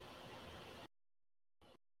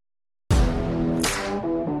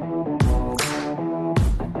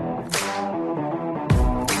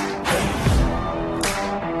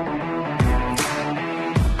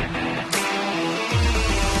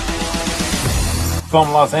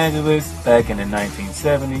From Los Angeles back in the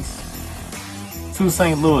 1970s to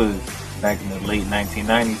St. Louis back in the late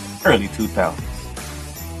 1990s, early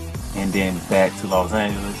 2000s, and then back to Los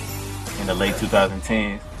Angeles in the late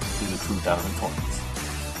 2010s to the 2020s.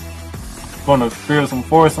 From the fearsome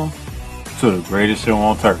foursome to the greatest show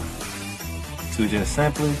on turf, to just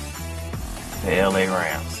simply the LA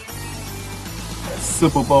Rams. That's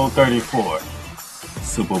Super Bowl 34,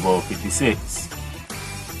 Super Bowl 56.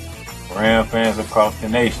 Ram fans across the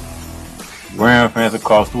nation, Ram fans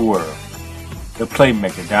across the world. The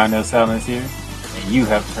playmaker Donnell Salins here, and you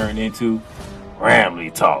have turned into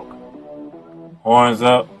Ramley Talk. Horns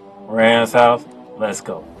up, Rams house, let's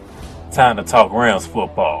go. Time to talk Rams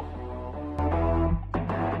football.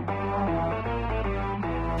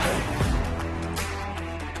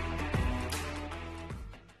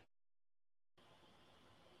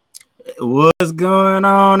 What's going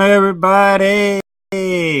on, everybody?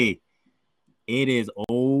 It is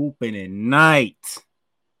opening night.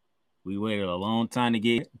 We waited a long time to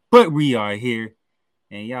get, but we are here.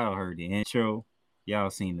 And y'all heard the intro. Y'all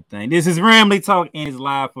seen the thing. This is Ramley Talk, and it's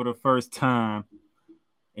live for the first time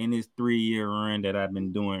in this 3-year run that I've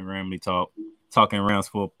been doing Ramley Talk, talking Rams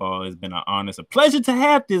football. It's been an honor, it's a pleasure to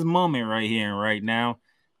have this moment right here and right now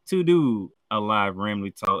to do a live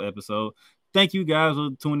Ramley Talk episode. Thank you guys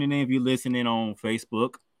for tuning in. If you're listening on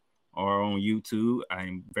Facebook or on YouTube,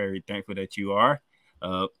 I'm very thankful that you are.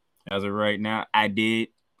 As of right now, I did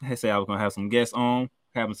say I was going to have some guests on,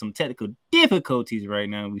 having some technical difficulties right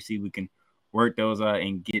now. We see we can work those out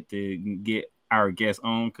and get our guests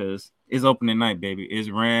on because it's opening night, baby. It's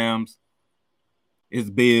Rams. It's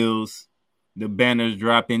Bills. The banners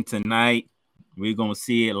dropping tonight. We're going to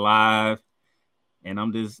see it live. And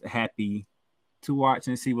I'm just happy to watch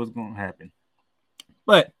and see what's going to happen.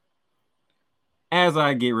 But as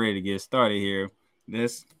I get ready to get started here,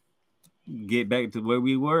 let's get back to where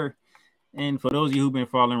we were. And for those of you who've been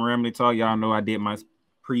following Ramley Talk, y'all know I did my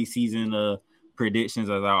preseason predictions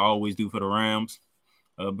as I always do for the Rams.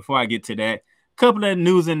 Before I get to that, a couple of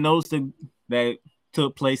news and notes that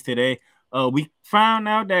took place today. We found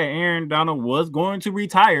out that Aaron Donald was going to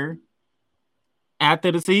retire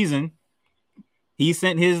after the season. He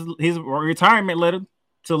sent his retirement letter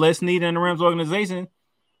to Les Snead and the Rams organization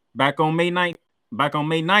back on May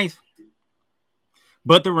 9th.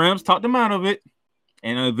 But the Rams talked him out of it.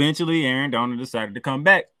 And eventually, Aaron Donald decided to come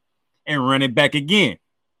back and run it back again,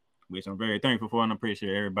 which I'm very thankful for. And I'm pretty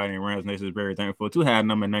sure everybody in Rams Nation is very thankful to have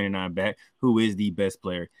number 99 back, who is the best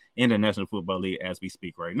player in the National Football League as we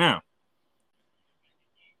speak right now.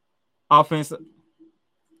 Offensive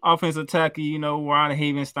tackle, Ron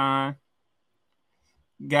Havenstein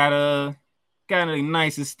got a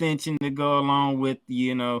nice extension to go along with,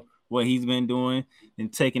 what he's been doing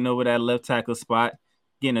and taking over that left tackle spot.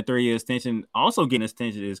 Getting a 3-year extension. Also getting an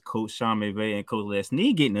extension is Coach Sean McVay and Coach Les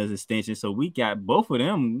Snead getting an extension. So we got both of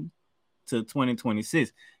them to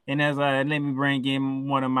 2026. And let me bring in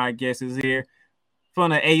one of my guests here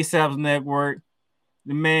from the ASAPS Network,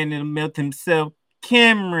 the man in the myth himself,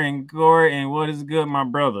 Cameron Gordon. What is good, my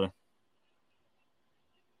brother?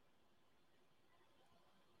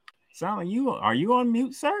 Sound like you are you on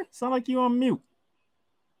mute, sir? Sound like you on mute.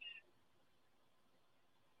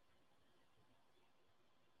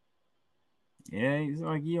 Yeah, it's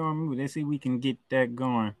like you're on mute. Let's see if we can get that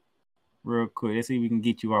going real quick. Let's see if we can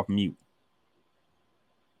get you off mute.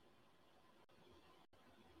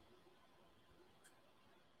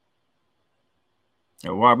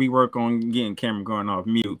 And while we work on getting Cameron going off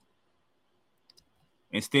mute,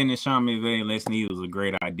 extending Sean McVay and Les Snead was a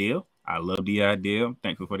great idea. I love the idea. I'm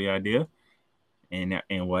thankful for the idea and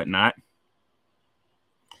whatnot.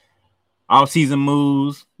 Off-season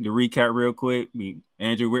moves, to recap real quick,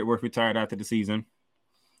 Andrew Whitworth retired after the season.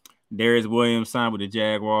 Darius Williams signed with the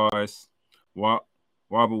Jaguars. Robert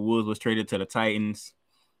Woods was traded to the Titans.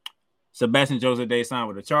 Sebastian Joseph-Day signed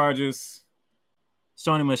with the Chargers.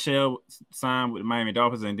 Sony Michel signed with the Miami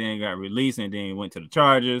Dolphins and then got released and then went to the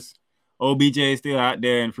Chargers. OBJ is still out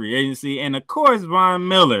there in free agency. And, of course, Von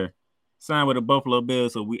Miller signed with the Buffalo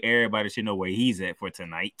Bills, so everybody should know where he's at for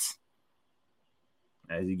tonight.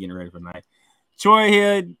 As he's getting ready for tonight. Troy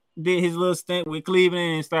Hill did his little stint with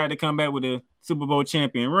Cleveland and started to come back with the Super Bowl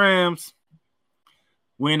champion Rams.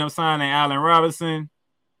 We ended up signing Allen Robinson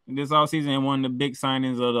this offseason, and one of the big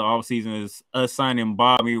signings of the offseason is us signing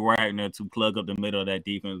Bobby Wagner to plug up the middle of that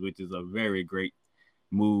defense, which is a very great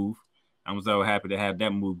move. I'm so happy to have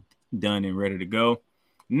that move done and ready to go.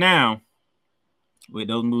 Now, with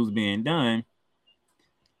those moves being done,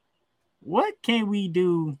 what can we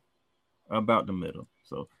do about the middle?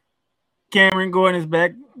 So, Cameron Gordon is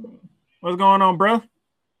back. What's going on, bro?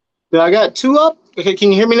 I got two up. Okay,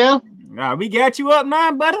 can you hear me now? Nah, we got you up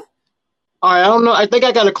now, brother. All right, I don't know. I think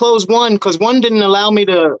I got to close one because one didn't allow me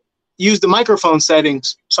to use the microphone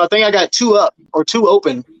settings. So I think I got two up or two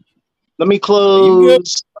open. Let me You good?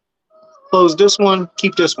 close this one,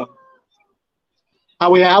 keep this one.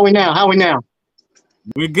 How we now? How we now?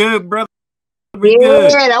 We good, brother. We Yeah,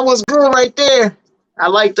 good. that was good right there. I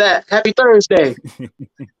like that. Happy Thursday.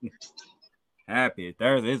 Happy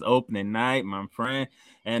Thursday. It's opening night, my friend.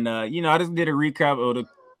 And I just did a recap of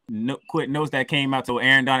the quick notes that came out. So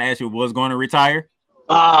Aaron Donald actually was going to retire.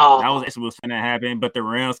 That was actually what's going to happen, but the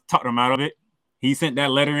Rams talked him out of it. He sent that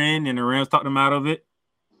letter in, and the Rams talked him out of it.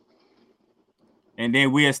 And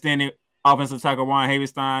then we extended offensive tackle Juan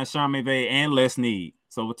Havenstein, Sean McVay, and Les Snead.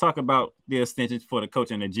 So we'll talk about the extensions for the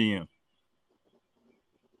coach and the GM.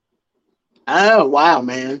 Oh, wow,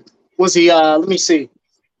 man. Was he, let me see.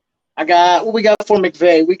 What we got for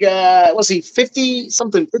McVay? We got, was he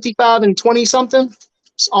 50-something, 55 and 20-something?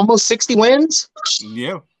 Almost 60 wins?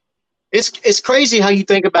 Yeah. It's crazy how you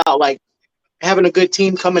think about, like, having a good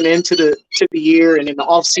team coming into the year and in the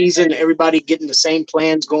offseason, everybody getting the same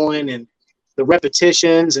plans going and the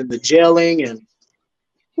repetitions and the gelling and,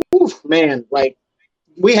 man, like,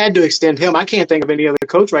 we had to extend him. I can't think of any other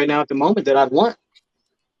coach right now at the moment that I'd want.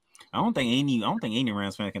 I don't think any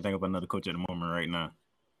Rams fan can think of another coach at the moment right now.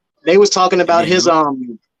 They was talking about his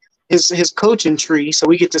coaching tree, so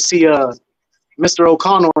we get to see Mr.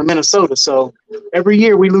 O'Connell in Minnesota. So every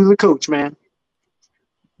year we lose a coach, man.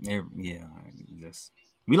 Yeah,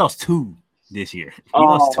 we lost 2 this year.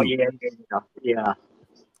 Lost 2. Yeah.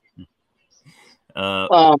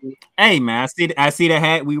 Hey man, I see the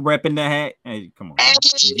hat. We repping the hat. Hey, come on. Man.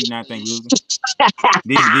 Did you not think we was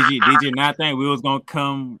did you not think we was gonna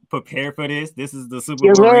come prepared for this? This is the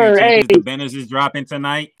Super Bowl ring champions. The banners is dropping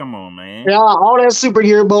tonight. Come on, man. Yeah, all that Super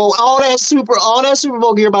Bowl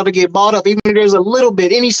gear about to get bought up. Even if there's a little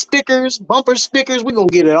bit, any stickers, bumper stickers, we gonna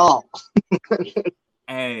get it all.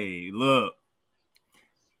 Hey, look.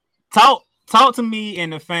 Talk to me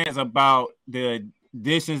and the fans about the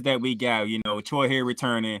additions that we got. You know, Troy Hill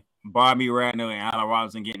returning, Bobby Ratner and Allen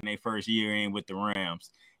Robinson getting their first year in with the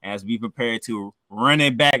Rams. As we prepare to run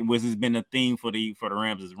it back, which has been a theme for the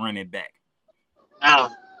Rams, is running back.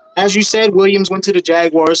 As you said, Williams went to the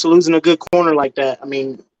Jaguars, so losing a good corner like that, I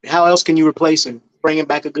mean, how else can you replace him? Bringing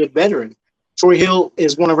back a good veteran. Troy Hill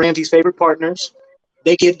is one of Ramsey's favorite partners.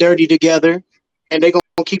 They get dirty together, and they're going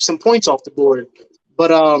to keep some points off the board. But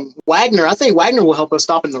Wagner, I think Wagner will help us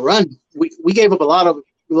stop in the run. We gave up a lot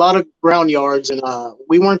of ground yards, and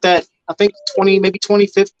we weren't that, I think, 20, maybe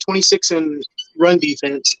 25th, 26th in run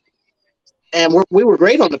defense. And we were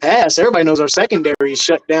great on the pass. Everybody knows our secondary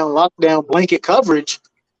shut down, lockdown, blanket coverage.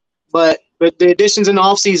 But the additions in the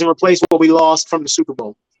offseason replaced what we lost from the Super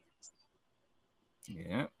Bowl.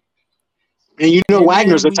 Yeah. And you know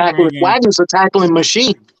Wagner's a tackling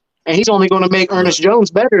machine. And he's only going to make Ernest Jones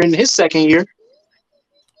better in his second year.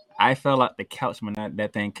 I felt like the couch when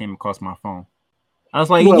that thing came across my phone. I was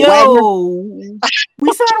like, yo,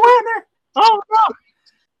 we signed Wagner. Oh, no.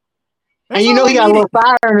 And you know he got a little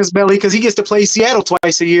fire in his belly because he gets to play Seattle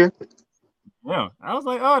twice a year. Yeah. I was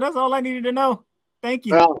like, oh, that's all I needed to know. Thank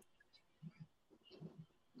you.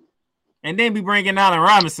 And then we bring in Allen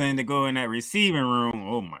Robinson to go in that receiving room.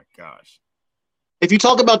 Oh, my gosh. If you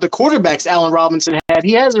talk about the quarterbacks Allen Robinson had,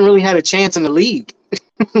 he hasn't really had a chance in the league.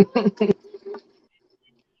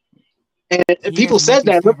 And people said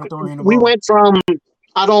that. Look,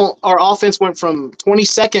 our offense went from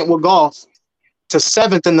 22nd with Goff to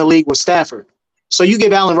 7th in the league with Stafford. So you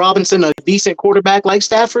give Allen Robinson a decent quarterback like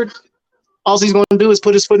Stafford, all he's going to do is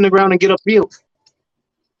put his foot in the ground and get upfield.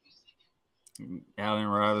 Allen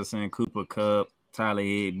Robinson, Cooper Kupp, Tyler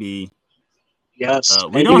Higbee. Yes.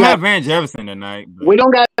 We don't have Van Jefferson tonight. We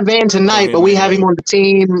don't got Van tonight, but we have him on the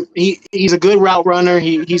team. He's a good route runner.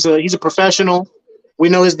 He's a professional. We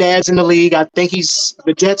know his dad's in the league. I think he's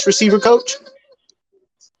the Jets receiver coach.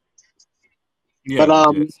 Yeah,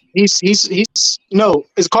 but he's no,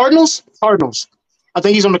 is Cardinals? Cardinals. I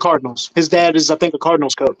think he's on the Cardinals. His dad is, I think, a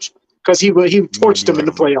Cardinals coach because he torched him in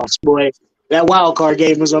the playoffs. Boy, that wild card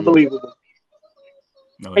game was unbelievable.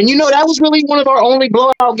 And you know that was really one of our only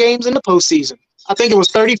blowout games in the postseason. I think it was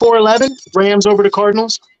 34-11, Rams over the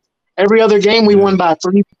Cardinals. Every other game we won by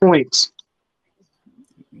 3 points.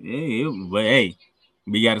 Yeah, but hey,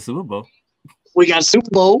 we got a Super Bowl. We got a Super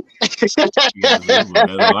Bowl. That's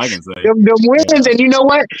all I can say. Them wins, and you know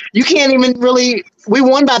what? You can't even really. We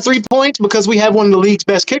won by 3 points because we have one of the league's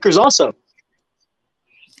best kickers. Also,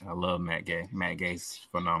 I love Matt Gay. Matt Gay's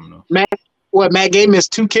phenomenal. Matt Gay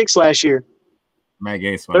missed 2 kicks last year. Matt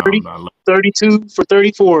Gay's phenomenal. 32 for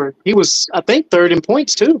 34. He was, I think, 3rd in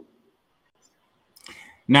points too.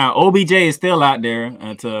 Now, OBJ is still out there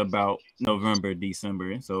until about November,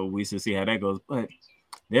 December. So we should see how that goes. But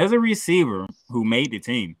there's a receiver who made the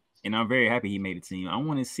team, and I'm very happy he made the team. I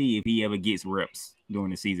want to see if he ever gets reps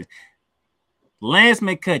during the season. Lance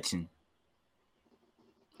McCutcheon.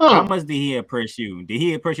 How much did he impress you? Did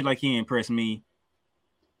he impress you like he impressed me?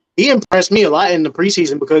 He impressed me a lot in the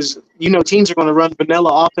preseason because, teams are going to run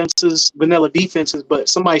vanilla offenses, vanilla defenses, but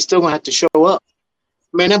somebody's still going to have to show up.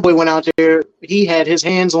 Man, that boy went out there. He had his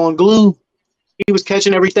hands on glue. He was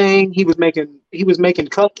catching everything. He was making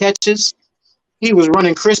cup catches. He was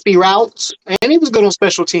running crispy routes, and he was good on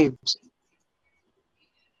special teams.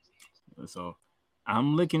 So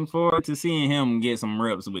I'm looking forward to seeing him get some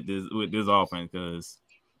reps with this offense because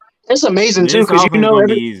it's amazing too. Because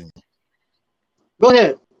go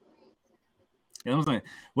ahead. You know what I'm saying?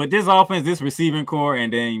 With this offense, this receiving core,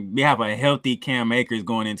 and then we have a healthy Cam Akers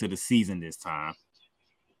going into the season this time.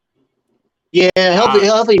 Yeah,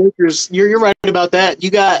 healthy Akers. You're right about that.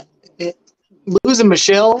 You got losing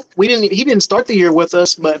Michelle. He didn't start the year with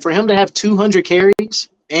us, but for him to have 200 carries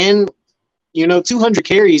and 200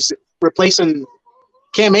 carries replacing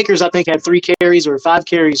Cam Akers, I think had 3 carries or 5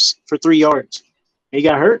 carries for 3 yards. He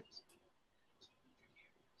got hurt.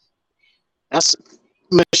 That's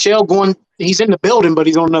Michelle going. He's in the building, but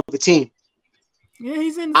he's on another team. Yeah,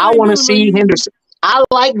 he's in. I want to see Henderson. I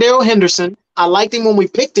like Darrell Henderson. I liked him when we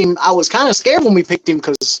picked him. I was kind of scared when we picked him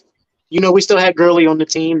because, we still had Gurley on the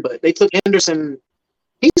team, but they took Henderson.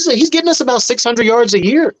 He's getting us about 600 yards a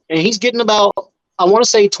year, and he's getting about, I want to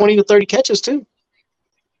say, 20 to 30 catches too.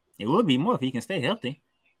 It would be more if he can stay healthy.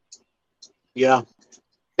 Yeah.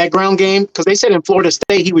 That ground game, because they said in Florida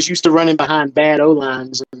State he was used to running behind bad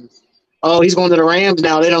O-lines. And, he's going to the Rams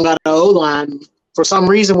now. They don't got an O-line. For some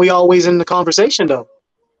reason, we always in the conversation, though.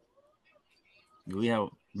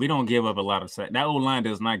 We don't give up a lot of sacks. That O-line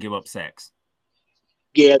does not give up sacks.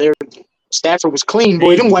 Yeah, Stafford was clean,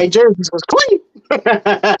 boy. Them white jerseys was clean.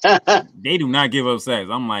 They do not give up sacks.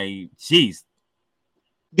 I'm like, jeez.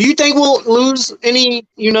 Do you think we'll lose any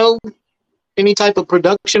type of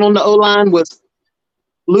production on the O-line with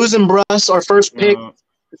losing Bruss, our first pick,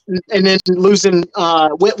 and then losing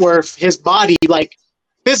Whitworth, his body, like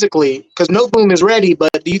physically? Because Noteboom is ready,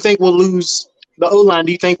 but do you think we'll lose the O-line?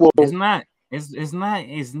 Do you think we'll? It's not.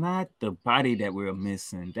 It's not the body that we're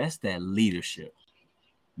missing. That's that leadership.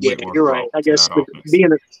 Yeah, you're right. I guess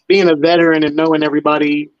being a veteran and knowing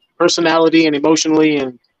everybody personality and emotionally,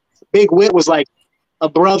 and Big Whit was like a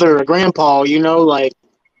brother, a grandpa, like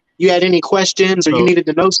you had any questions or you needed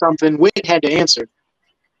to know something, Whit had to answer.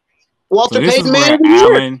 Walter Payton, man of the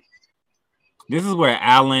year. This is where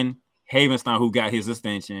Allen Havenstein, who got his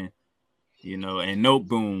extension, and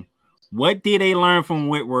Noteboom, what did they learn from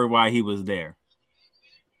Whitworth while he was there?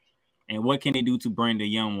 And what can they do to bring the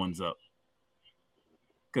young ones up?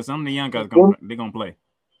 Because some of the young guys they're gonna play.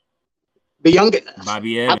 The young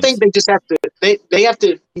Bobby Evans. I think they just have to they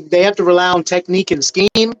have to rely on technique and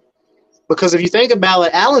scheme. Because if you think about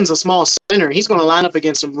it, Allen's a small center. He's going to line up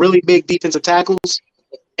against some really big defensive tackles.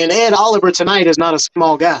 And Ed Oliver tonight is not a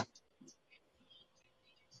small guy.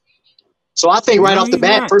 So I think right off the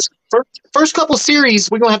bat, first couple series,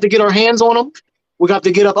 we're going to have to get our hands on them. We're going to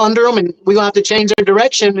have to get up under them, and we're going to have to change their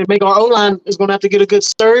direction and make our O-line is going to have to get a good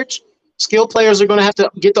surge. Skill players are going to have to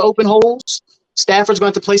get the open holes. Stafford's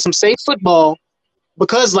going to have to play some safe football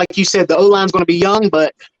because, like you said, the O-line's going to be young,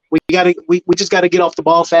 but we just got to get off the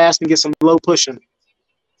ball fast and get some low pushing.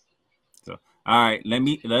 So, all right,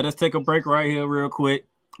 let us take a break right here real quick.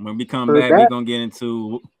 When we come back, we're gonna get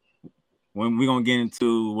into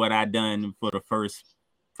what I done for the first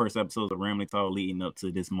episode of Ramley Talk leading up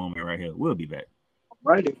to this moment right here. We'll be back.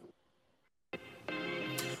 Righty.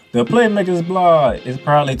 The Playmakers blog is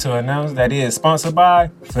proudly to announce that it is sponsored by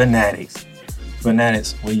Fanatics.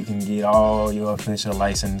 Fanatics, where you can get all your official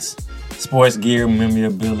licensed sports gear,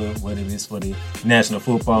 memorabilia, whether it's for the National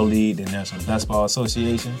Football League, the National Basketball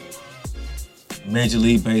Association, Major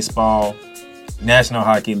League Baseball, National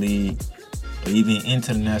Hockey League, or even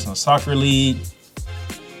International Soccer League,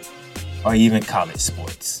 or even college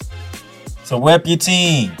sports. So rep your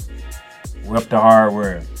team, rep the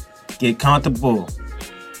hardware, get comfortable,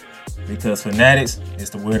 because Fanatics is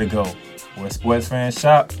the way to go, where sports fans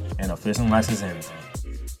shop and official license everything.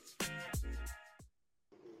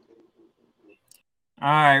 All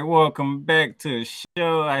right, welcome back to the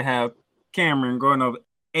show. I have Cameron Gordon of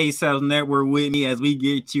ASAP Network with me as we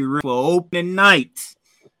get you ready for opening night.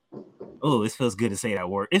 Oh, it feels good to say that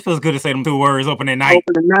word. It feels good to say them 2 words, opening night.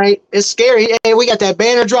 Opening night. It's scary. Hey, we got that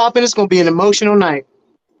banner dropping. It's going to be an emotional night.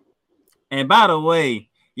 And by the way,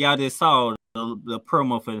 y'all just saw the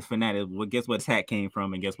promo for the Fanatics. Well, guess what this hat came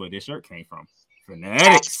from and guess what this shirt came from?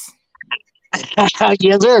 Fanatics.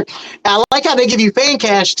 Yes, sir. I like how they give you fan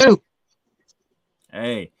cash too.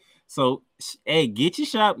 Hey, so get your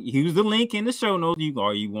shop. Use the link in the show notes. You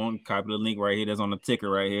want copy the link right here that's on the ticker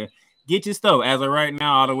right here. Get your stuff. As of right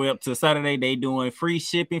now, all the way up to Saturday, they doing free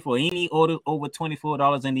shipping for any order over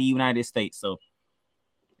 $24 in the United States. So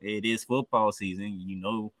it is football season. You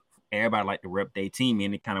know, everybody like to rep their team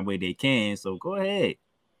any kind of way they can. So go ahead,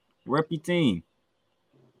 rep your team.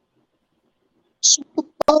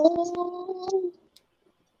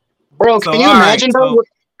 Bro, can you imagine though?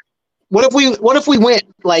 What if we went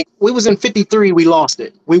like we was in 53, we lost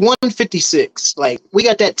it. We won 56. Like we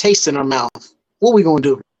got that taste in our mouth. What we gonna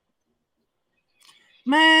do?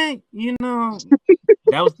 Man, you know,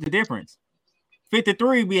 that was the difference.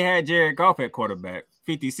 53, we had Jared Goff at quarterback.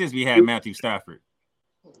 56, we had Matthew Stafford.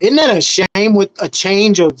 Isn't that a shame what a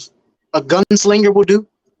change of a gunslinger will do?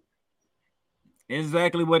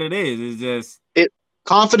 Exactly what it is. It's just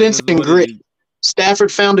confidence and grit.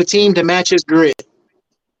 Stafford found a team to match his grit.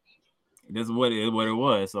 This is what it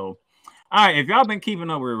was. So, all right, if y'all been keeping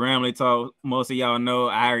up with Ramley Talk, most of y'all know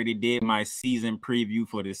I already did my season preview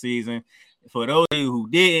for the season. For those of you who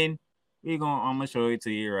didn't, I'm gonna show it to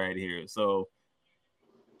you right here. So,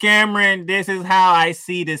 Cameron, this is how I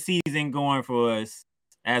see the season going for us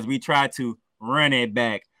as we try to run it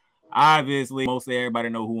back. Obviously, mostly everybody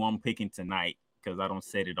know who I'm picking tonight because I don't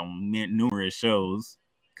set it on numerous shows.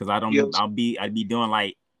 Because I'd be doing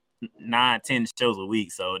like 9-10 shows a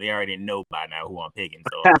week, so they already know by now who I'm picking.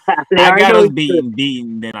 So I got us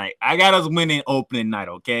beating tonight. I got us winning opening night,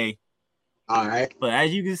 okay? All right. But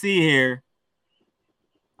as you can see here,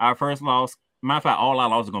 our first loss, matter of fact, all our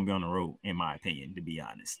losses are gonna be on the road, in my opinion, to be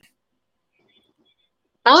honest.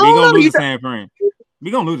 We're gonna lose to San Fran.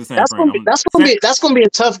 We're gonna lose to San Fran. That's gonna be a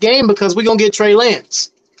tough game because we're gonna get Trey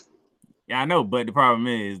Lance. Yeah, I know, but the problem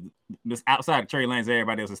is this outside of Trey Lance,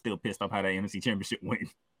 everybody else is still pissed off how that NFC Championship went.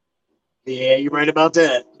 Yeah, you're right about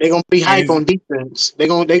that. They're gonna be hype on defense. They're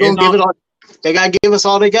gonna give it all. They gotta give us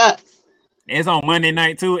all they got. It's on Monday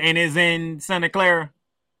night too, and it's in Santa Clara.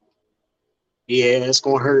 Yeah, it's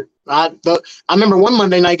gonna hurt. I remember one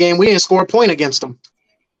Monday night game we didn't score a point against them.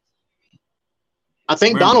 I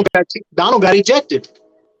think Donald got ejected.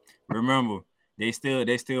 Remember, they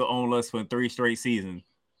still own us for 3 straight seasons.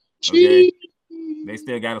 Okay, they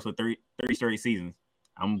still got us for three straight seasons.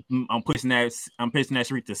 I'm pushing that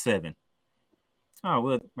streak to 7. Oh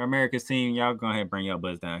well, America's team, y'all go ahead and bring y'all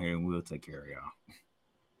buzz down here, and we'll take care of y'all.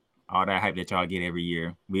 All that hype that y'all get every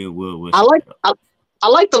year, we'll I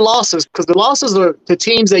like the losses because the losses are the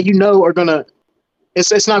teams that you know are gonna.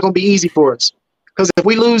 It's not gonna be easy for us because if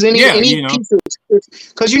we lose any pieces,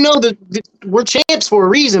 because we're champs for a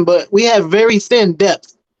reason, but we have very thin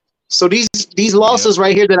depth. So these losses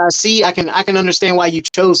right here that I see, I can understand why you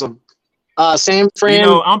chose them. San Fran.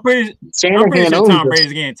 I'm pretty sure Tom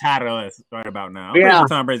Brady's getting tired of us right about now. I'm pretty sure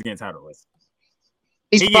Tom Brady's getting tired of us.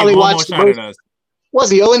 He's probably watched one more shot at us. Was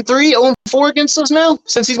he 0-3, 0-4 against us now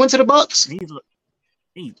since he went to the Bucs?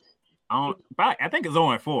 I think it's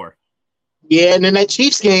 0-4. Yeah, and then that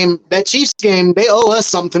Chiefs game, they owe us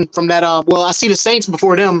something from that. Well, I see the Saints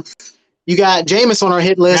before them. You got Jameis on our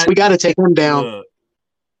hit list. We got to take him down. Look,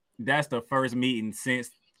 that's the first meeting since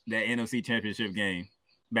that NFC Championship game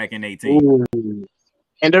back in 2018. Ooh.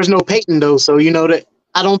 And there's no Peyton though, so you know that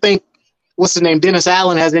I don't think what's his name, Dennis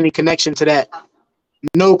Allen has any connection to that.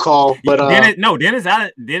 No call, but Dennis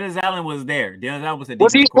Allen was there. Dennis Allen was the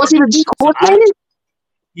was he the D coordinator?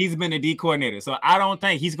 He's been a D coordinator, so I don't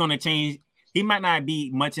think he's going to change. He might not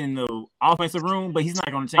be much in the offensive room, but he's not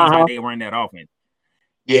going to change how they run that offense.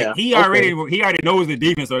 Yeah, he already knows the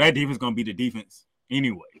defense, so that defense is going to be the defense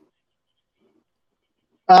anyway.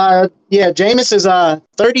 Jameis is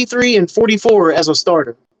 33-44 as a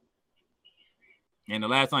starter. And the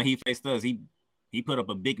last time he faced us, he put up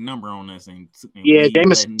a big number on us. And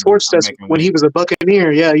Jameis torched us when he was a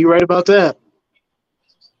Buccaneer. Yeah, you're right about that.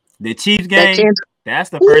 The Chiefs game, that's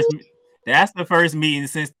the first meeting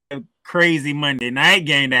since the crazy Monday night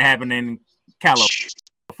game that happened in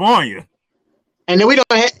California. And then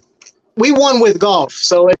we won with golf,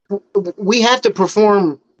 so we have to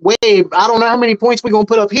perform. I don't know how many points we're gonna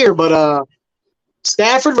put up here, but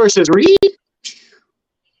Stafford versus Reed,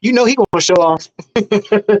 you know he's gonna show off.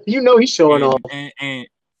 You know he's showing off. And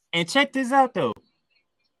check this out though.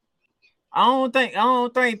 I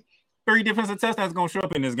don't think 3 defensive touchdowns gonna show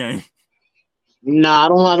up in this game. Nah,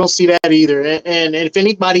 I don't see that either. And if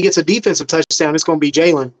anybody gets a defensive touchdown, it's gonna be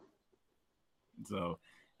Jalen. So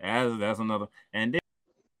that's another. And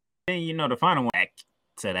then the final one back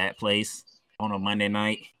to that place on a Monday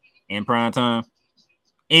night in prime time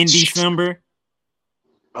in December.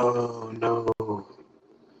 Oh no!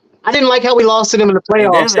 I didn't like how we lost to them in the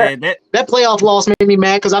playoffs. That playoff loss made me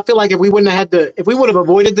mad because I feel like if we would have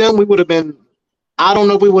avoided them, we would have been. I don't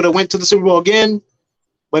know if we would have went to the Super Bowl again,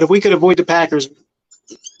 but if we could avoid the Packers,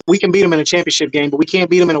 we can beat them in a championship game, but we can't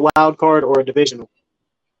beat them in a wild card or a divisional.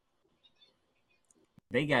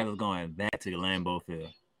 They got us going back to the Lambeau Field.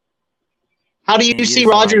 How do you see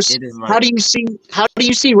Rodgers? How do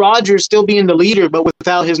you see Rodgers still being the leader, but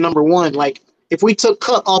without his number one? Like if we took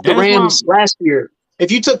Kupp off the Rams last year,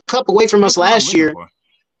 if you took Kupp away from us last year,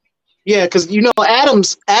 yeah, because you know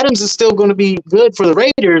Adams is still going to be good for the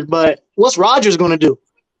Raiders, but what's Rodgers going to do?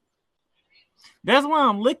 That's why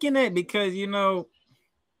I'm looking at because you know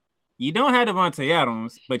you don't have Devontae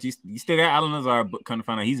Adams, but you still got Allen Lazard. But kind of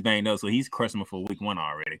find out he's banged up, so he's questionable for week 1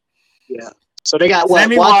 already. Yeah. So they got what?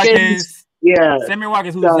 Sammy Watkins. Yeah. Sammy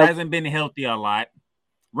Watkins, who hasn't been healthy a lot.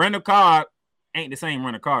 Randall Cobb ain't the same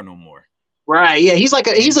Randall Cobb no more. Right. Yeah. He's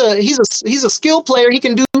a skill player. He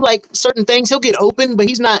can do like certain things. He'll get open, but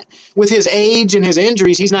he's not with his age and his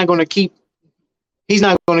injuries. He's not going to keep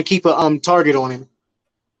a target on him.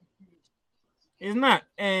 It's not.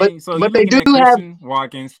 And but they do have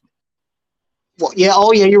Watkins. Well, yeah.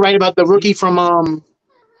 Oh, yeah. You're right about the rookie from I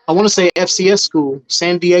want to say FCS school,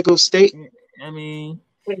 San Diego State. I mean,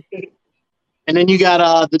 and then you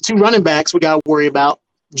got the 2 running backs we got to worry about,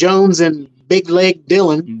 Jones and Big Leg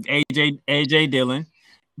Dillon. AJ Dillon.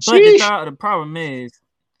 But the problem is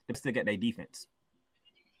they still got their defense.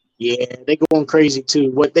 Yeah, they going crazy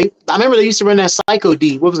too. I remember they used to run that psycho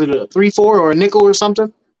D. What was it, a 3-4 or a nickel or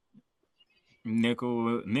something?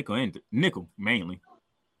 Nickel mainly.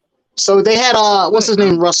 So they had what's his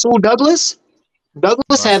name? Rasul Douglas.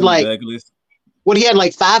 Douglas had like 5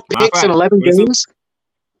 picks in 11 games.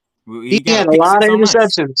 He had a lot of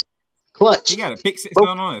interceptions. Clutch. He got a pick 6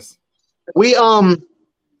 on us. We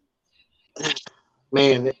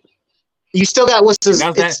man, you still got what's his?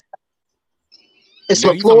 It's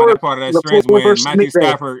LaFleur. Part of that stretch when Matthew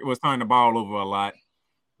Stafford was turning the ball over a lot,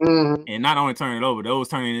 and not only turning it over, those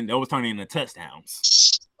turning into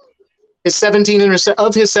touchdowns. His 17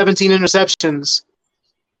 interceptions,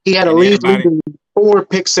 he had a lead 4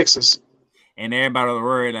 pick 6s. And everybody was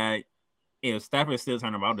worried that if Stafford still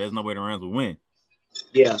turning the ball, there's no way the Rams will win.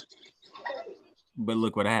 Yeah. But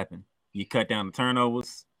look what happened. You cut down the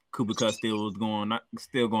turnovers. Cooper Kupp still going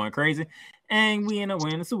crazy, and we end up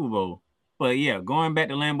winning the Super Bowl. But yeah, going back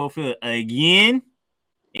to Lambeau Field again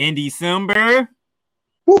in December.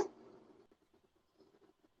 Woo.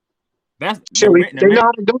 That's they know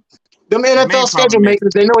how to do. Them NFL schedule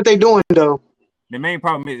makers, they know what they're doing though. The main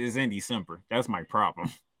problem is in December. That's my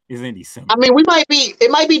problem. Is in December. I mean,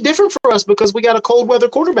 it might be different for us because we got a cold weather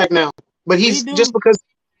quarterback now. But he's just because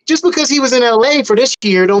he was in LA for this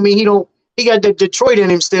year don't mean he got the Detroit in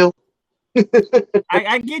him still.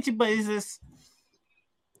 I get you, but it's just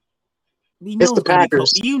it's the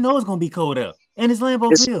Packers. You know it's gonna be cold up. And it's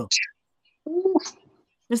Lambeau Field.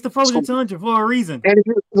 It's the frozen tundra for a reason. And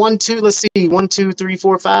 1, 2, let's see, 1, 2, 3,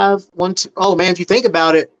 4, 5, 1, 2. Oh man, if you think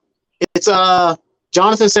about it, it's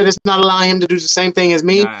Jonathan said it's not allowing him to do the same thing as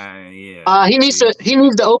me. Yeah. He needs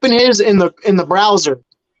to open his in the browser.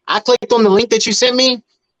 I clicked on the link that you sent me,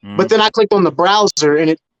 but then I clicked on the browser and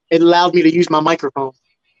it allowed me to use my microphone.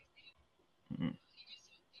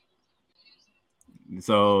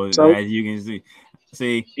 So as you can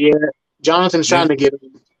see. Yeah, Jonathan's trying to get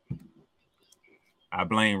him. I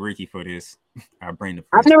blame Ricky for this. I've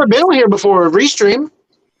never been on here before. Restream.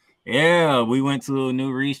 Yeah, we went to a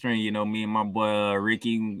new Restream. You know, me and my boy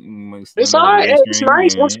Ricky. It's all right. It's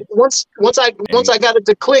nice. Once I got it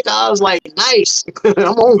to click, I was like, nice. I'm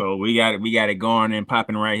on. So we got it going and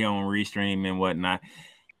popping right here on Restream and whatnot.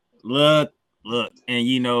 Look, and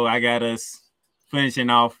you know, I got us finishing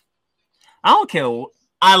off. I don't care.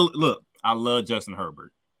 I love Justin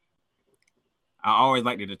Herbert. I always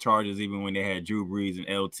liked the Chargers, even when they had Drew Brees and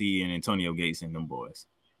LT and Antonio Gates and them boys.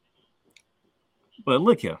 But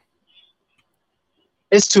look here.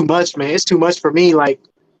 It's too much, man. It's too much for me. Like,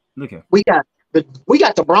 look here. We got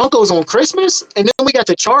the Broncos on Christmas, and then we got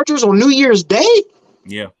the Chargers on New Year's Day.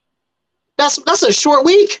 Yeah. That's a short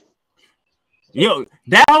week. Yo,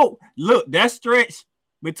 that stretch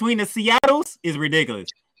between the Seattles is ridiculous.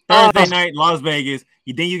 Thursday night, Las Vegas.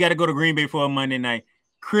 Then you got to go to Green Bay for a Monday night.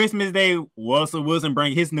 Christmas Day, Russell Wilson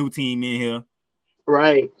bring his new team in here.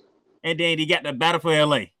 Right. And then he got the battle for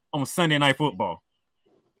LA on Sunday Night Football.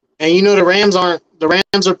 And you know the Rams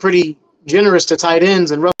are pretty generous to tight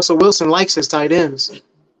ends, and Russell Wilson likes his tight ends.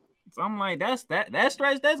 So I'm like, that stretch,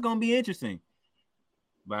 that's gonna be interesting.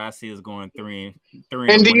 But I see us going 3-3.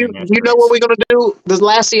 And do you know what we're gonna do? This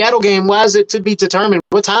last Seattle game, why is it to be determined?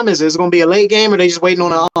 What time is it? Is it gonna be a late game, or are they just waiting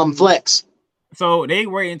on a flex? So they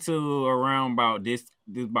wait until around about this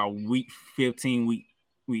about week 15, week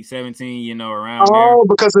 17, around there. Oh,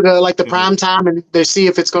 because of the prime time, and they see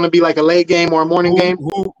if it's going to be like a late game or a morning game.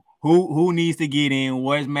 Who needs to get in?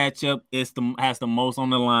 What matchup has the most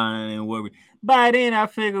on the line, and what? By then, I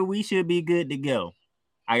figure we should be good to go.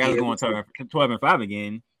 I got to go on 12-5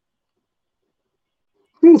 again.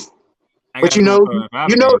 But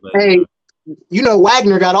hey,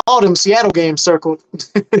 Wagner got all them Seattle games circled.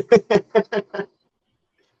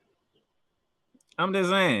 I'm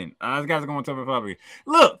just saying, I got to go on 12-5 again.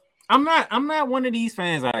 Look, I'm not one of these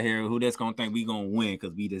fans out here who just gonna think we gonna win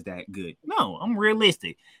because we just that good. No, I'm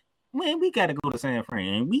realistic. Man, we got to go to San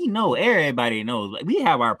Fran. And we know, everybody knows, we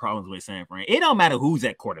have our problems with San Fran. It don't matter who's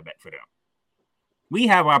at quarterback for them. We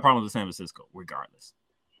have our problems with San Francisco, regardless.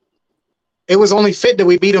 It was only fit that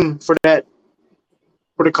we beat them for the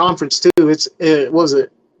conference too. It was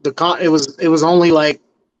only like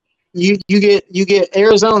you get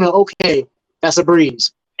Arizona, okay, that's a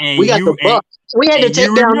breeze. And we got the Bucs. We had to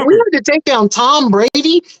take down Tom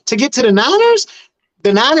Brady to get to the Niners.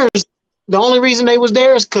 The Niners, the only reason they was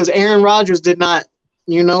there is because Aaron Rodgers did not,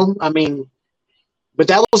 but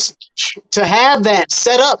that was to have that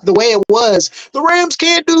set up the way it was. The Rams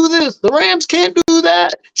can't do this. The Rams can't do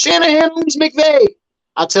that. Shanahan owns McVay.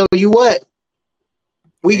 I'll tell you what,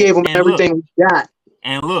 we gave them everything we got.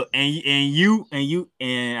 And look, and you,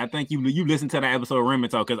 I think you listened to that episode of Rimmer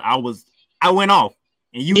Talk because I went off,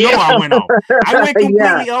 and I went off. I went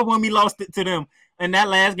completely off when we lost it to them in that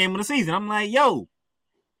last game of the season. I'm like, yo.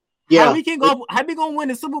 Yeah. How we gonna win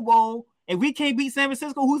the Super Bowl if we can't beat San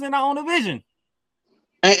Francisco, who's in our own division?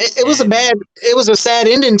 It was a sad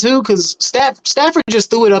ending too, because Stafford just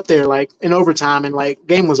threw it up there like in overtime, and like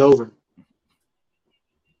game was over.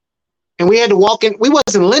 And we had to walk in. We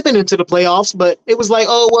wasn't limping into the playoffs, but it was like,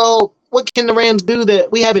 oh well, what can the Rams do that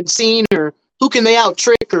we haven't seen, or who can they out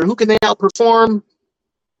trick, or who can they outperform?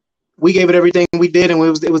 We gave it everything we did, and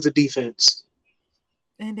it was the defense.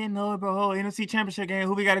 And then the whole NFC Championship game,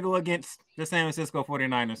 who we got to go against? The San Francisco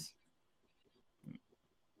 49ers.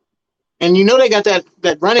 And they got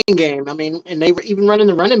that running game. I mean, and they were even running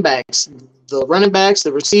the running backs. The running backs,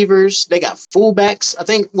 the receivers, they got fullbacks. I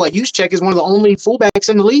think Juszczyk is one of the only fullbacks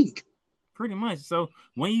in the league. Pretty much. So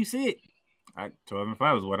when you see it,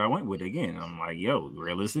 12-5 is what I went with again. I'm like, yo,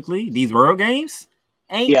 realistically, these road games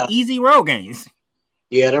ain't easy road games.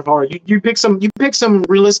 Yeah, they're hard. You pick some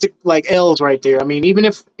realistic like L's right there. I mean, even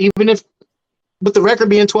if with the record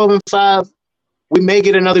being 12-5, we may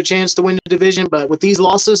get another chance to win the division, but with these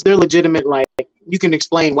losses, they're legitimate. Like, you can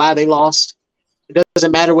explain why they lost. It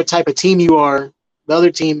doesn't matter what type of team you are. The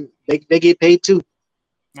other team, they get paid too.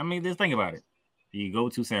 I mean, just think about it. You go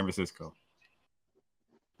to San Francisco.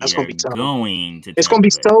 That's going to be tough. It's going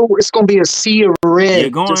to be a sea of red. You're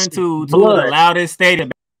going to the loudest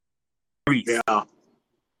stadium. Yeah.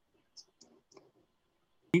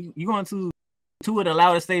 You're going to two of the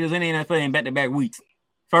loudest stadiums in the NFL in back-to-back weeks.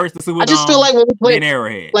 First, the Super Bowl. I just feel like when we play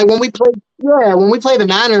Arrowhead. Like when we play the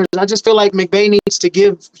Niners, I just feel like McVay needs to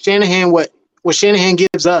give Shanahan what Shanahan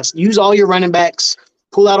gives us. Use all your running backs,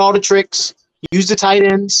 pull out all the tricks, use the tight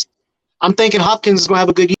ends. I'm thinking Hopkins is going to have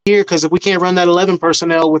a good year because if we can't run that 11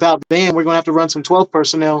 personnel without Van, we're going to have to run some 12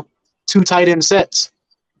 personnel, 2 tight end sets.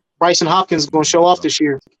 Bryson Hopkins is going to show off this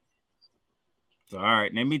year. So, all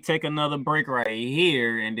right, let me take another break right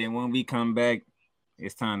here, and then when we come back,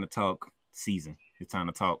 it's time to talk season. It's time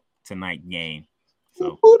to talk tonight game.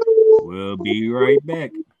 So we'll be right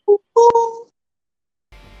back.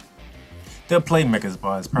 The Playmakers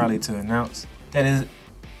Bar is proudly to announce that it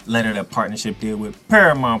lettered a partnership deal with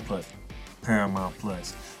Paramount Plus. Paramount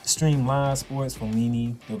Plus. Stream live sports from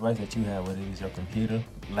any device that you have, whether it is your computer,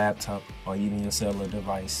 laptop, or even your cellular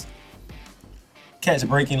device. Catch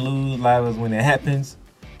breaking news live when it happens,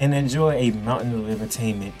 and enjoy a mountain of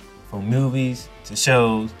entertainment from movies to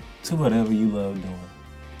shows to whatever you love doing.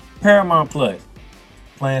 Paramount Plus.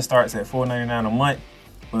 Plan starts at $4.99 a month,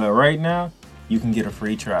 but right now you can get a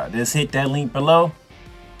free trial. Just hit that link below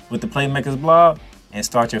with the Playmakers blog and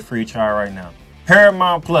start your free trial right now.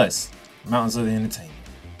 Paramount Plus, mountains of entertainment.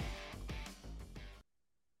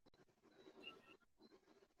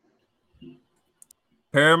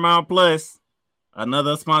 Paramount Plus,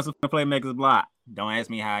 another sponsor for the Playmakers blog. Don't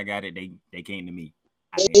ask me how I got it. They came to me.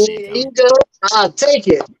 There you go. I'll take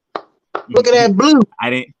it. Look at that blue. I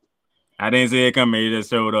didn't see it coming. It just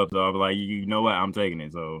showed up. So I was like, you know what? I'm taking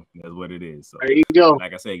it. So that's what it is. So there you go.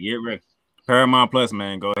 Like I said, get ready. Paramount Plus,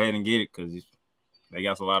 man. Go ahead and get it because they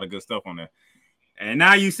got a lot of good stuff on there. And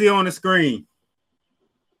now you see on the screen,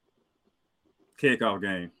 kickoff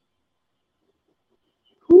game.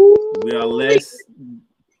 We are less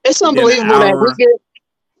It's Then an unbelievable that hour.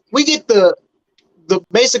 we get the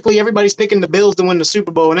basically everybody's picking the Bills to win the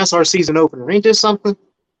Super Bowl, and that's our season opener. Ain't this something?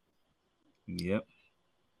 Yep.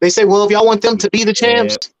 They say, well, if y'all want them to be the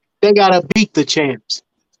champs, Yep. they gotta beat the champs.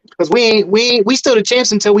 Because we still the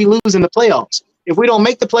champs until we lose in the playoffs. If we don't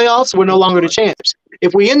make the playoffs, we're no longer the champs.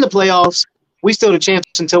 If we in the playoffs, we still the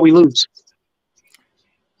champs until we lose.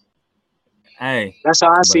 Hey, That's how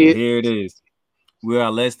I but see it. here it is. We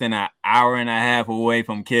are less than an hour and a half away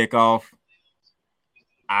from kickoff.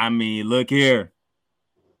 I mean, look here.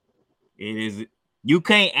 It is. You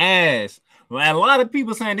can't ask. Well, a lot of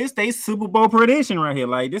people saying this they Super Bowl prediction right here.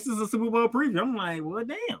 Like, this is a Super Bowl preview. I'm like, well,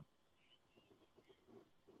 damn.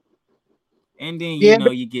 And then Yeah,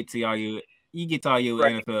 you get to all your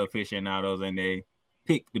right. NFL aficionados, and they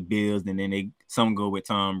pick the Bills, and then some go with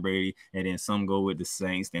Tom Brady, and then some go with the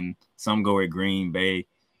Saints, and some go with Green Bay.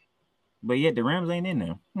 But yet the Rams ain't in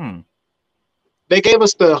there. They gave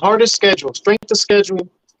us the hardest schedule, strength of schedule.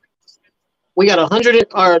 We got 100.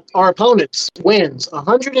 Our opponents wins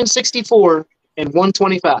 164 and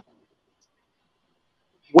 125.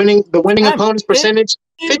 Winning I mean, opponents it percentage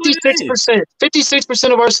is what it is. 56%.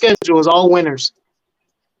 56% of our schedule is all winners.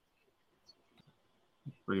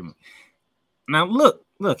 Pretty much. Now look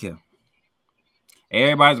here.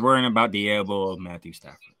 Everybody's worrying about the elbow of Matthew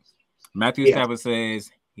Stafford. Matthew Yeah. Stafford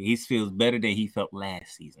says he feels better than he felt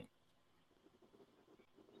last season.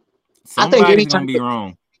 I think Somebody's gonna be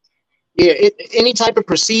wrong. any type of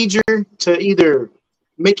procedure to either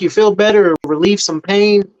make you feel better or relieve some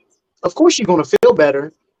pain, of course you're going to feel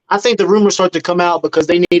better. I think the rumors started to come out because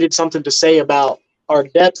they needed something to say about our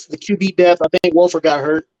depth, the QB depth. I think Wolford got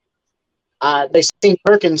hurt. They seen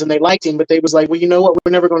Perkins and they liked him, but they was like, well, you know what?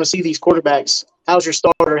 We're never going to see these quarterbacks. How's your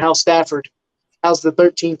starter? How's Stafford? How's the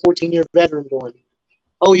 13, 14-year veteran doing?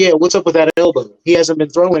 Oh, yeah, what's up with that elbow? He hasn't been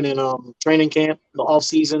throwing in training camp, the off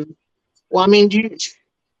season. Well, I mean,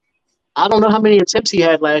 I don't know how many attempts he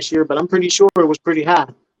had last year, but I'm pretty sure it was pretty high.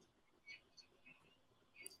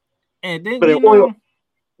 And then But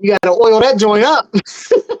you got to oil that joint up.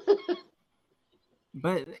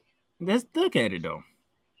 but let's look at it though.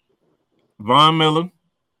 Von Miller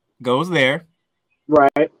goes there.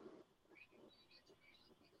 Right.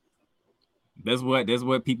 That's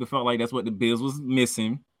what people felt like. That's what the Bills was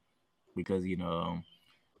missing, because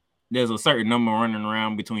there's a certain number running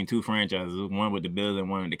around between two franchises, one with the Bills and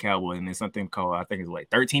one with the Cowboys, and there's something called, I think it's like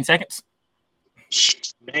 13 seconds.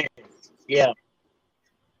 Man, yeah.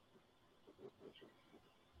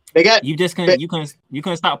 They got you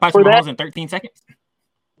couldn't stop Patrick for that. Mahomes in 13 seconds.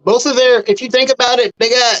 Both of if you think about it, they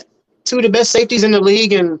got two of the best safeties in the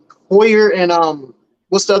league, and Hoyer and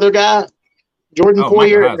what's the other guy? Jordan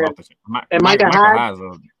Poyer and Micah Hyde.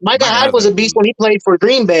 Micah Hyde was a beast when he played for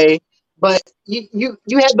Green Bay, but you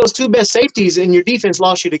had those two best safeties, and your defense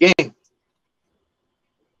lost you the game.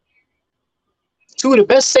 Two of the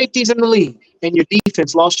best safeties in the league, and your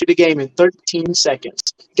defense lost you the game in 13 seconds.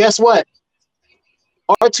 Guess what?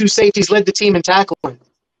 Our two safeties led the team in tackling.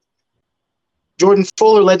 Jordan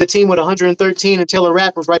Fuller led the team with 113, and Taylor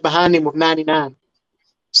Rapp was right behind him with 99.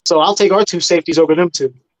 So I'll take our two safeties over them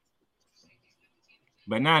two.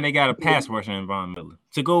 But now they got a pass rusher in Von Miller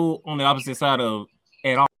to go on the opposite side of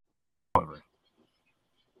Ed Oliver.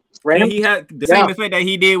 Can he have the same effect that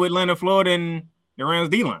he did with Leonard Floyd and the Rams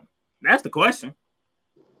D-line? That's the question.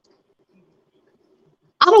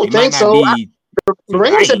 I don't think so. The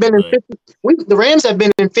Rams have been in 50. The Rams have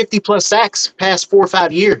been in 50+ sacks past 4 or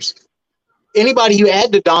 5 years. Anybody you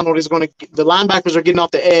add to Donald is going to. The linebackers are getting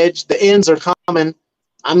off the edge. The ends are coming.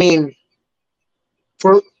 I mean,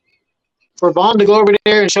 for Vaughn to go over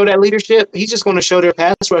there and show that leadership, he's just going to show their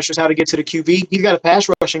pass rushers how to get to the QB. He's got a pass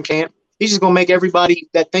rushing camp. He's just going to make everybody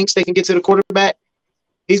that thinks they can get to the quarterback,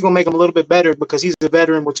 he's going to make them a little bit better because he's a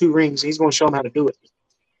veteran with 2 rings. He's going to show them how to do it.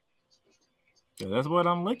 So that's what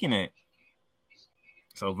I'm looking at.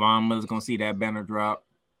 So Von Miller's going to see that banner drop.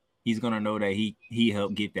 He's going to know that he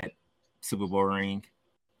helped get that Super Bowl ring.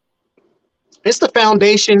 It's the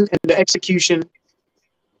foundation and the execution.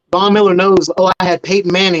 Von Miller knows, I had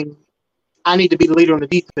Peyton Manning. I need to be the leader on the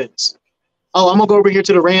defense. I'm going to go over here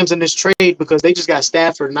to the Rams in this trade because they just got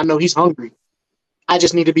Stafford, and I know he's hungry. I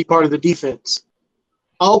just need to be part of the defense.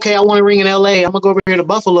 Okay, I want a ring in L.A. I'm going to go over here to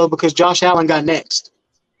Buffalo because Josh Allen got next.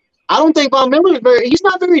 I don't think Von Miller he's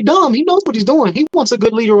not very dumb. He knows what he's doing. He wants a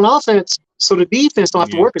good leader on offense so the defense don't have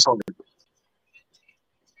to work as hard.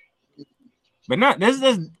 But let's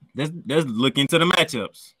look into the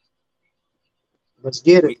matchups. Let's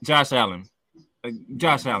get it. Josh Allen,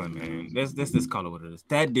 man. Let's call it what it is.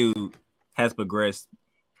 That dude has progressed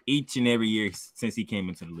each and every year since he came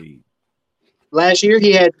into the league. Last year,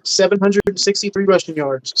 he had 763 rushing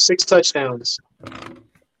yards, 6 touchdowns.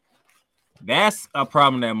 That's a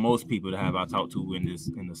problem that most people that I talk to in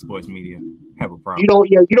the sports media have a problem. You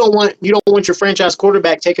don't want your franchise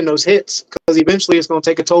quarterback taking those hits because eventually it's going to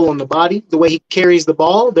take a toll on the body. The way he carries the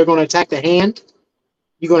ball, they're going to attack the hand.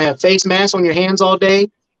 You're going to have face masks on your hands all day.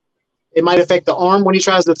 It might affect the arm when he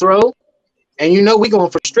tries to throw. And we're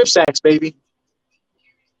going for strip sacks, baby.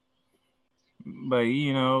 But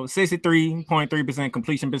 63.3%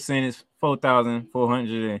 completion percentage,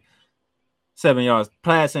 4,407 yards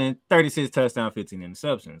passing, 36 touchdowns, 15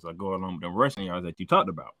 interceptions. Like go along with the rushing yards that you talked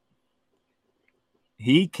about.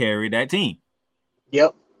 He carried that team.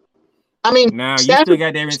 Yep. I mean, now you still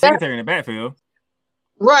got Devin Singletary in the backfield.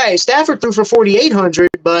 Right. Stafford threw for 4,800,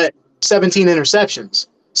 but 17 interceptions.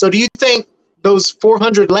 So do you think those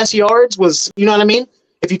 400 less yards was, you know what I mean?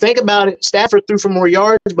 If you think about it, Stafford threw for more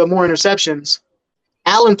yards, but more interceptions.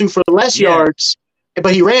 Allen threw for less yards,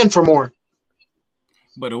 but he ran for more.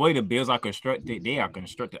 But the way the Bills are constructed, they are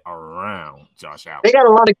constructed around Josh Allen. They got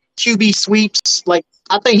a lot of QB sweeps. Like,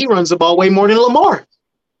 I think he runs the ball way more than Lamar.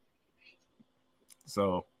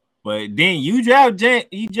 So, but then you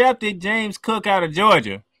drafted James Cook out of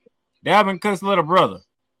Georgia, Dalvin Cook's little brother.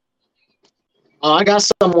 Oh, I got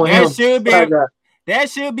someone. That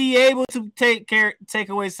should be able to take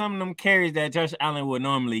away some of them carries that Josh Allen would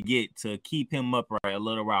normally get to keep him upright a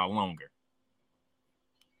little while longer.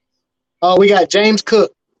 Oh, we got James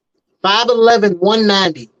Cook, 5'11",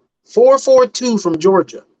 190, 4.42 from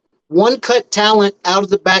Georgia. One-cut talent out of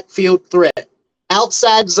the backfield threat.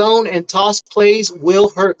 Outside zone and toss plays will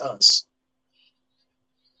hurt us.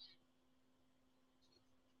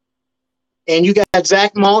 And you got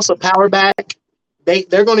Zach Moss, a power back.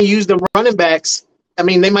 They're going to use the running backs. I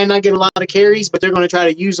mean, they might not get a lot of carries, but they're going to try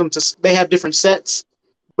to use them they have different sets.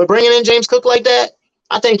 But bringing in James Cook like that,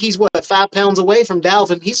 I think he's 5 pounds away from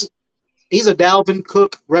Dalvin. He's a Dalvin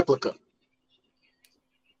Cook replica.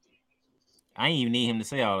 I ain't even need him to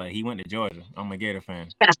say all that. He went to Georgia. I'm a Gator fan.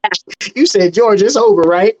 You said Georgia, it's over,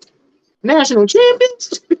 right? National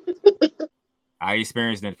champions. I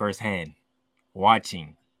experienced it firsthand,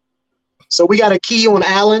 watching. So we got a key on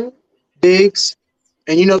Allen, Diggs,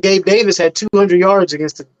 and Gabe Davis had 200 yards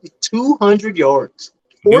against the 200 yards.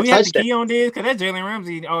 Do we have the key on Diggs? Because that's Jalen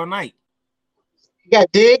Ramsey all night. You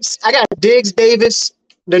got Diggs. I got Diggs, Davis,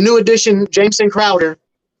 the new addition, Jameson Crowder,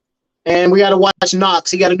 and we got to watch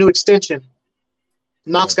Knox. He got a new extension.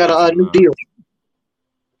 Knox got a new deal.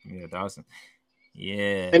 Yeah, Dawson.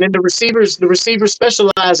 Yeah. And then the receivers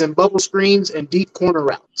specialize in bubble screens and deep corner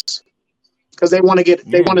routes because they want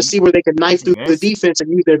to see where they can knife through the defense and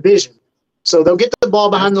use their vision. So they'll get the ball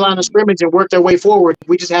behind the line of scrimmage and work their way forward.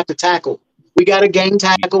 We just have to tackle. We got to gang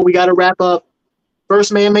tackle. We got to wrap up.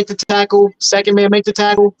 First man make the tackle. Second man make the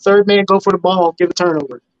tackle. Third man go for the ball. Give a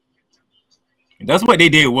turnover. That's what they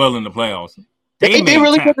did well in the playoffs. They did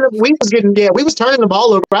really good. We was turning the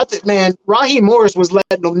ball over. I think, man, Raheem Morris was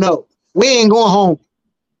letting them know we ain't going home.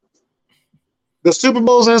 The Super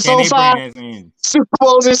Bowl's in SoFi. Super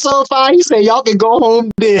Bowl's in SoFi. He said y'all can go home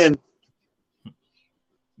then.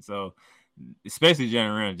 So, especially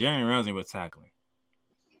Jalen Ramsey was tackling.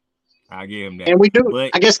 I'll give him that. And we do. But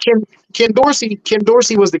I guess Ken Dorsey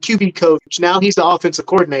was the QB coach. Now he's the offensive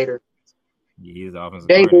coordinator. Yeah, he's the offensive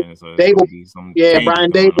coordinator. So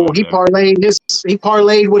Brian Dable. He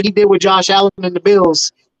parlayed what he did with Josh Allen and the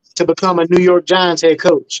Bills to become a New York Giants head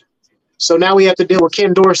coach. So now we have to deal with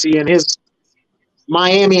Ken Dorsey and his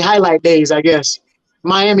Miami highlight days, I guess.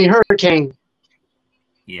 Miami Hurricane.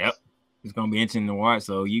 Yep. It's going to be interesting to watch.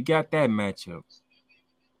 So you got that matchup.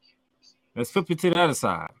 Let's flip it to the other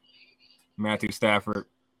side. Matthew Stafford,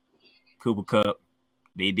 Cooper Kupp.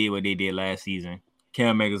 They did what they did last season.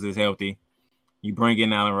 Cam Akers is healthy. You bring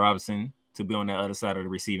in Allen Robinson to be on that other side of the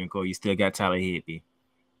receiving core. You still got Tyler Higbee.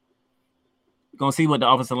 You're going to see what the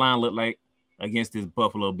offensive line look like against this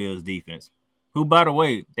Buffalo Bills defense. Who, by the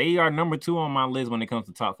way, they are number 2 on my list when it comes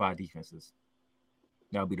to top 5 defenses.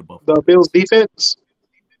 That'll be the Buffalo. The Bills defense?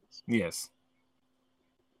 Yes.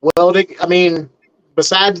 Well,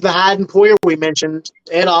 besides the Hyde and Poyer we mentioned,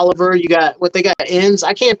 Ed Oliver, you got they got ends.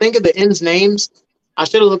 I can't think of the ends names. I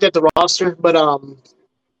should have looked at the roster, but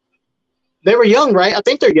they were young, right? I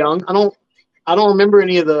think they're young. I don't remember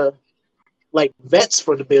any of the vets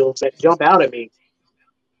for the Bills that jump out at me.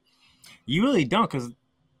 You really don't, because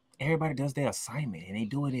everybody does their assignment and they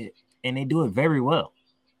do it very well.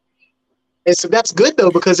 That's good though,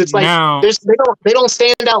 because it's like they don't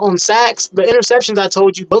stand out on sacks. The interceptions I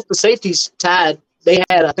told you, both the safeties tied. They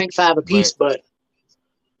had I think 5 apiece, but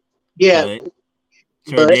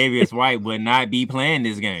Tre'Davious White would not be playing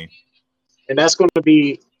this game, and that's going to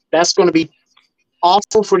be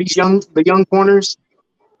awful for the young corners.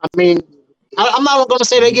 I mean, I'm not going to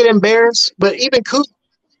say they get embarrassed, but even Coop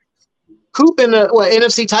in the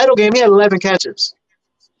NFC title game, he had 11 catches.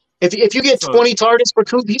 If you get So 20 targets for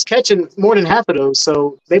Coop, he's catching more than half of those.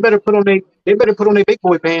 So they better put on their big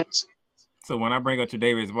boy pants. So when I bring up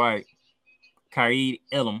Tre'Davious White, Khalid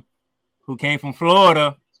Elam, who came from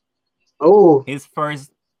Florida, his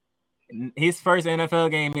first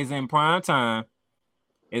NFL game is in prime time,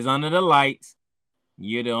 is under the lights.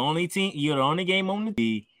 You're the only game on the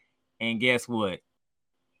TV, and guess what?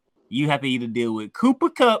 You have to either deal with Cooper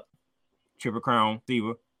Kupp, Triple Crown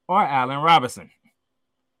receiver, or Allen Robinson.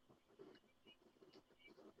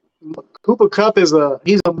 Cooper Kupp he's a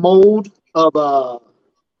mold of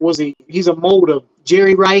he's a mold of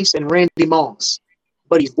Jerry Rice and Randy Moss,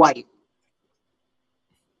 but he's white.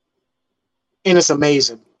 And it's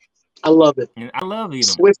amazing. I love it. And I love Edom.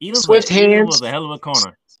 Swift hands. Edom was a hell of a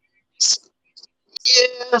corner.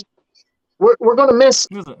 Yeah. We're gonna miss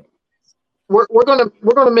we're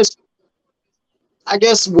gonna miss, I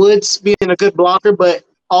guess, Woods being a good blocker, but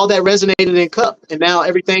all that resonated in Kupp, and now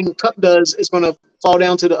everything Kupp does is gonna fall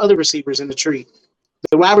down to the other receivers in the tree.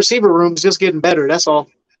 The wide receiver room is just getting better. That's all.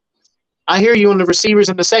 I hear you on the receivers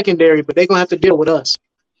in the secondary, but they're gonna have to deal with us.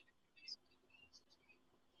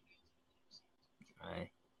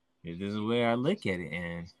 This is the way I look at it,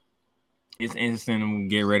 and it's interesting to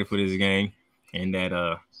get ready for this game, and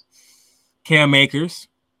that Cam Akers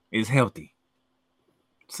is healthy.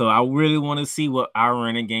 So I really want to see what our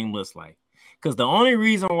running game looks like. Because the only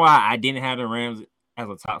reason why I didn't have the Rams as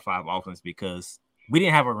a top 5 offense because we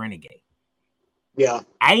didn't have a running game. Yeah.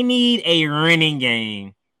 I need a running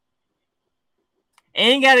game.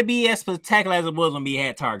 Ain't got to be as spectacular as it was when we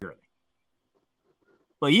had Todd Gurley.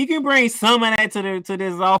 But you can bring some of that to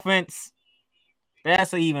this offense.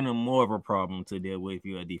 That's even more of a problem to deal with if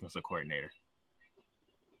you're a defensive coordinator.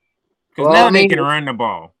 Because now they can run the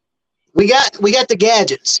ball. We got the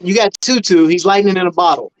gadgets. You got Tutu. He's lightning in a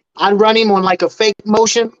bottle. I'd run him on like a fake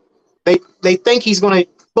motion. They think he's going to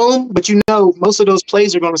boom, but most of those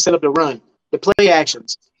plays are going to set up the run, the play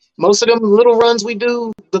actions. Most of them little runs we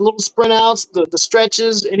do, the little sprint outs, the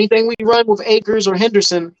stretches, anything we run with Akers or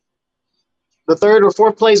Henderson, the third or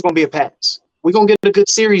fourth play is going to be a pass. We're going to get a good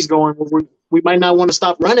series going where we might not want to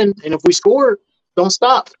stop running, and if we score, don't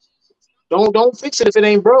stop. Don't fix it if it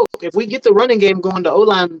ain't broke. If we get the running game going to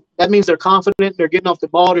O-line, that means they're confident, they're getting off the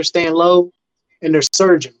ball, they're staying low, and they're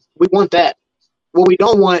surging. We want that. What we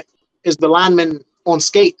don't want is the lineman on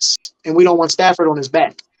skates, and we don't want Stafford on his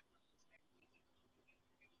back.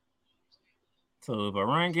 So if a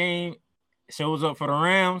run game shows up for the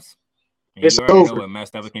Rams, and it's you already over. know what Matt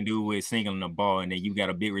Stafford can do with singling the ball, and then you got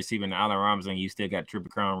a big receiver in Allen Robinson, you still got Triple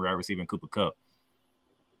Crown wide receiver in Cooper Kupp.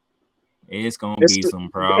 It's going to be some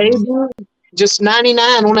problems. Just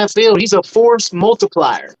 99 on that field. He's a force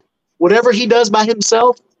multiplier. Whatever he does by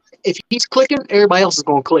himself, if he's clicking, everybody else is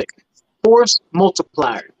going to click. Force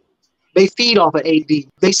multiplier. They feed off of AD.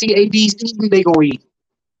 They see AD's eating, they going to eat.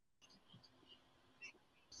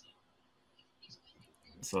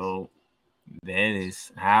 So that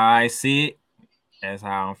is how I see it. That's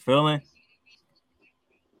how I'm feeling.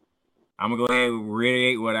 I'm going to go ahead and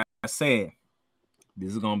reiterate what I said.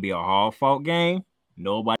 This is going to be a hard-fought game.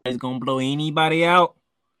 Nobody's going to blow anybody out.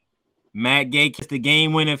 Matt Gay gets the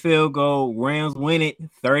game-winning field goal. Rams win it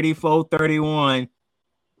 34-31.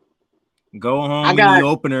 Go home in the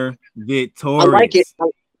opener victorious. I like it.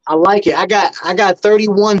 I like it. I got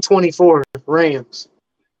 31-24 Rams.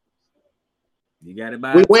 You got it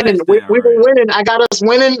by we winning. We were winning. I got us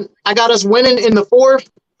winning. In the fourth,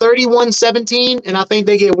 31-17, and I think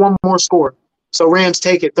they get one more score. So Rams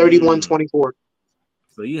take it 31-24.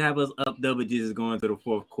 So you have us up double digits going to the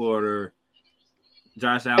fourth quarter.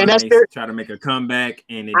 Josh Allen try to make a comeback,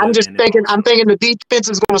 and I'm thinking the defense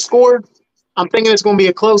is going to score. I'm thinking it's going to be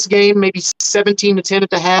a close game, maybe 17-10 at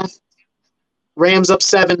the half. Rams up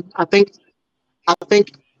 7. I think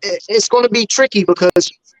it's going to be tricky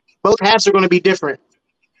because both halves are going to be different.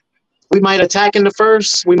 We might attack in the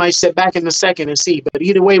first, we might sit back in the second and see. But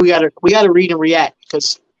either way, we got to read and react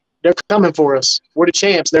because they're coming for us. We're the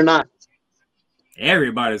champs. They're not.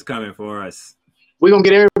 Everybody's coming for us. We're going to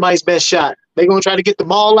get everybody's best shot. They're going to try to get the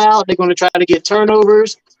ball out. They're going to try to get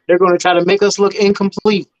turnovers. They're going to try to make us look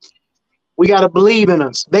incomplete. We got to believe in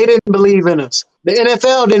us. They didn't believe in us. The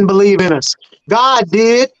NFL didn't believe in us. God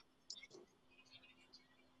did.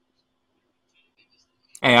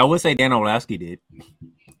 Hey, I would say Dan Orlovsky did.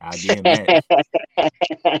 I'll give him that.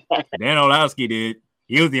 Dan Orlovsky did.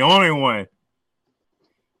 He was the only one.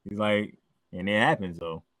 He's like, and it happens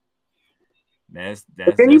though. That's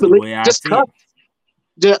the way I see it.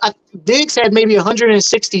 Diggs had maybe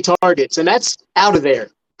 160 targets, and that's out of there.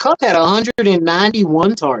 Kupp had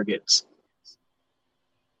 191 targets.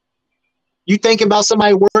 You think about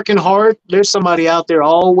somebody working hard, there's somebody out there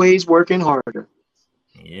always working harder.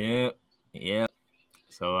 Yeah.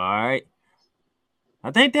 So, all right.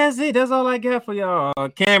 I think that's it. That's all I got for y'all.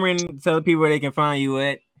 Cameron, tell the people where they can find you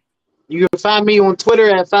at. You can find me on Twitter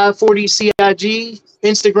at 540CIG,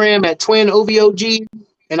 Instagram at TwinOVOG,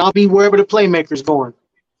 and I'll be wherever the playmaker's going.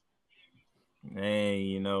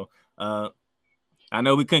 Hey, I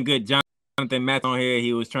know we couldn't get Jonathan Matt on here.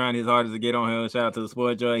 He was trying his hardest to get on here. Shout out to the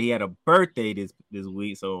Sport Joy. He had a birthday this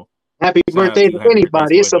week, so happy birthday to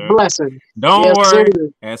anybody. It's a blessing. Don't worry. Sir.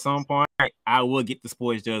 At some point, I will get the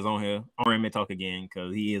Sports Judge on here on Ramblin' Talk again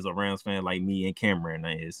because he is a Rams fan like me and Cameron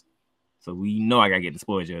is. So we know I got to get the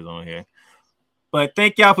Sports Judge on here. But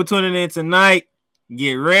thank y'all for tuning in tonight.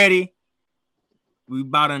 Get ready. We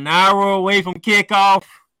about an hour away from kickoff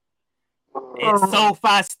at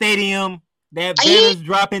SoFi Stadium. That better's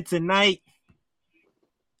dropping tonight.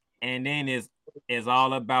 And then it's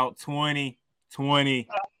all about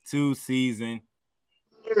 2022 season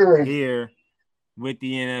here with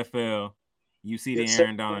the NFL. You see the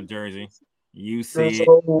Aaron Donald jersey. You see it.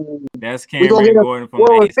 That's Cameron Gordon from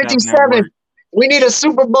the 57. Network. We need a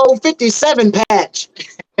Super Bowl 57 patch.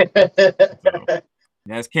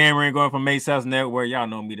 That's Cameron Gordon from A-South Network. Y'all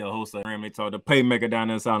know me, the host of Ramblin' Talk, the playmaker down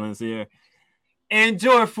in Silence here.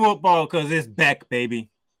 Enjoy football because it's back, baby.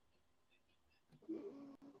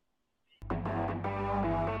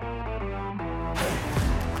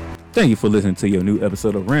 Thank you for listening to your new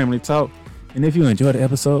episode of Ramblin' Talk. And if you enjoyed the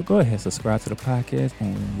episode, go ahead and subscribe to the podcast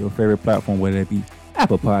on your favorite platform, whether it be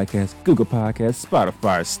Apple Podcasts, Google Podcasts,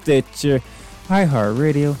 Spotify, Stitcher,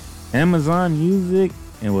 iHeartRadio, Amazon Music,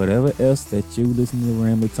 and whatever else that you listen to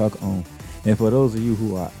Ramblin' Talk on. And for those of you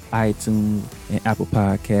who are iTunes and Apple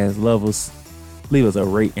Podcast lovers, leave us a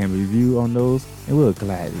rate and review on those, and we'll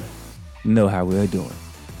gladly know how we're doing.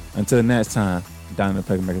 Until next time, Don the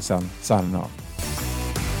Playmaker signing off.